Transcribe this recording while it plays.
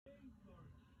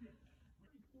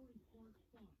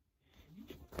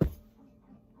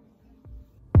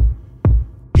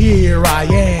here I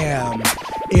am,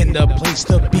 in the place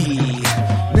to be.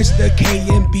 Mr.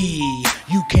 K&B,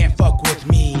 you can't fuck with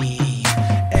me.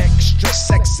 Extra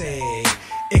sexy,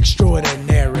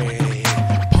 extraordinary.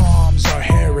 Palms are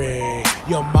hairy,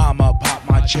 your mama popped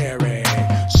my cherry.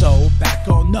 So back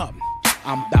on up,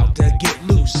 I'm about to get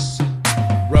loose.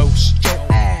 Roast your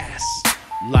ass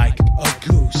like a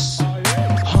goose.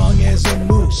 Hung as a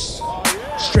moose,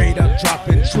 straight up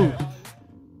dropping truth.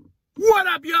 What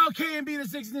up, y'all? K&B the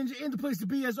Six Ninja in the place to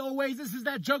be as always. This is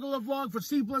that Juggalo vlog for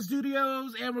C+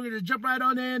 Studios, and we're gonna jump right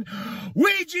on in.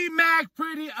 Ouija Mac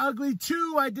Pretty Ugly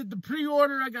 2. I did the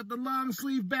pre-order. I got the long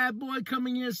sleeve bad boy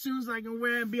coming in as soon as I can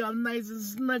wear it and be all nice and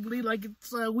snuggly like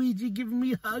it's Ouija giving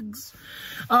me hugs.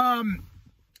 I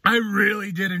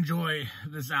really did enjoy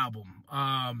this album,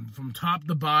 from top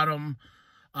to bottom.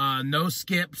 No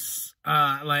skips,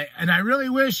 and I really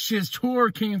wish his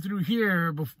tour came through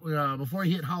here before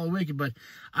he hit Hallowicked, but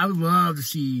I would love to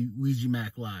see Ouija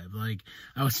Mac live. Like,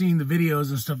 I was seeing the videos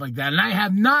and stuff like that, and I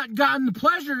have not gotten the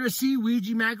pleasure to see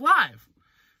Ouija Mac live.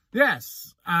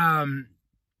 Yes,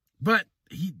 but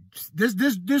this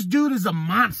dude is a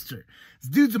monster. This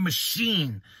dude's a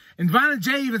machine, and Violent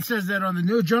J even says that on the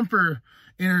No Jumper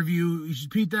interview. You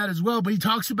should repeat that as well. But he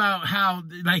talks about how,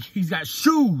 like, he's got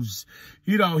shoes,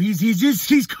 you know,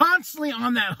 he's constantly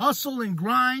on that hustle and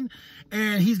grind,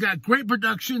 and he's got great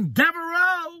production.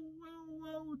 Devereaux,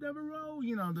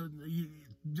 you know,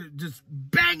 just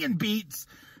banging beats,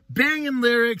 banging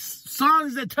lyrics,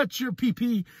 songs that touch your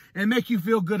PP and make you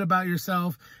feel good about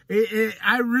yourself.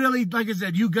 I really, like I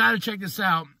said, you got to check this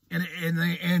out.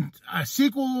 And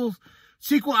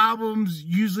sequel albums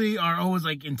usually are always,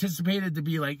 like, anticipated to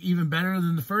be, like, even better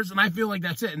than the first, and I feel like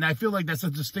that's it. And I feel like that's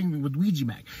such a thing with Ouija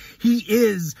Mac. He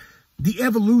is the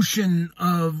evolution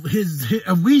of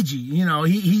Ouija. You know,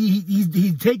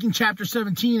 he's taking Chapter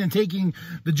 17 and taking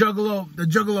the Juggalo,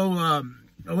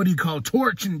 what do you call it,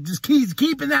 torch, and just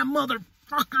keeping that motherfucker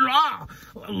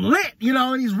lit, you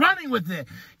know, and he's running with it.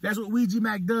 That's what Ouija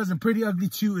Mac does, and Pretty Ugly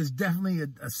 2 is definitely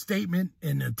a statement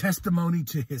and a testimony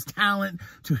to his talent,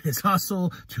 to his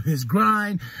hustle, to his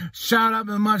grind. Shout out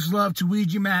and much love to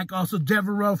Ouija Mac, also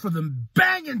Devereaux for the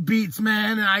banging beats,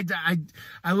 man. And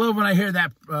I love when I hear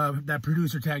that that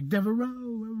producer tag,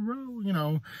 Devereaux, you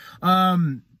know.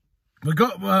 But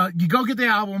you go get the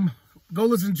album, go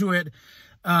listen to it.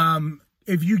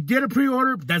 If you did a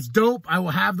pre-order, that's dope. I will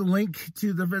have the link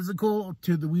to the physical,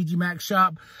 to the Ouija Mac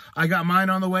shop. I got mine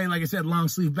on the way. Like I said, long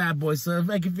sleeve bad boy. So if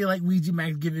I can feel like Ouija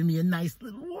Mac's giving me a nice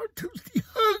little more toasty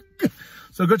hug.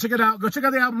 So go check it out. Go check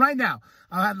out the album right now.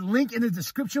 I'll have the link in the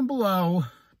description below.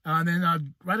 And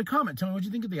then write a comment. Tell me what you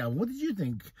think of the album. What did you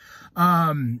think?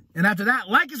 And after that,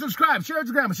 like and subscribe. Share it with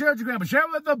your grandma. Share it with your grandma. Share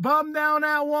it with the bum down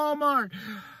at Walmart.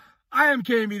 I am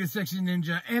K&B the Sexy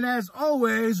Ninja, and as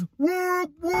always, whoop,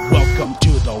 whoop. Welcome to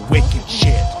the wicked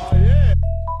shit. Oh, yeah.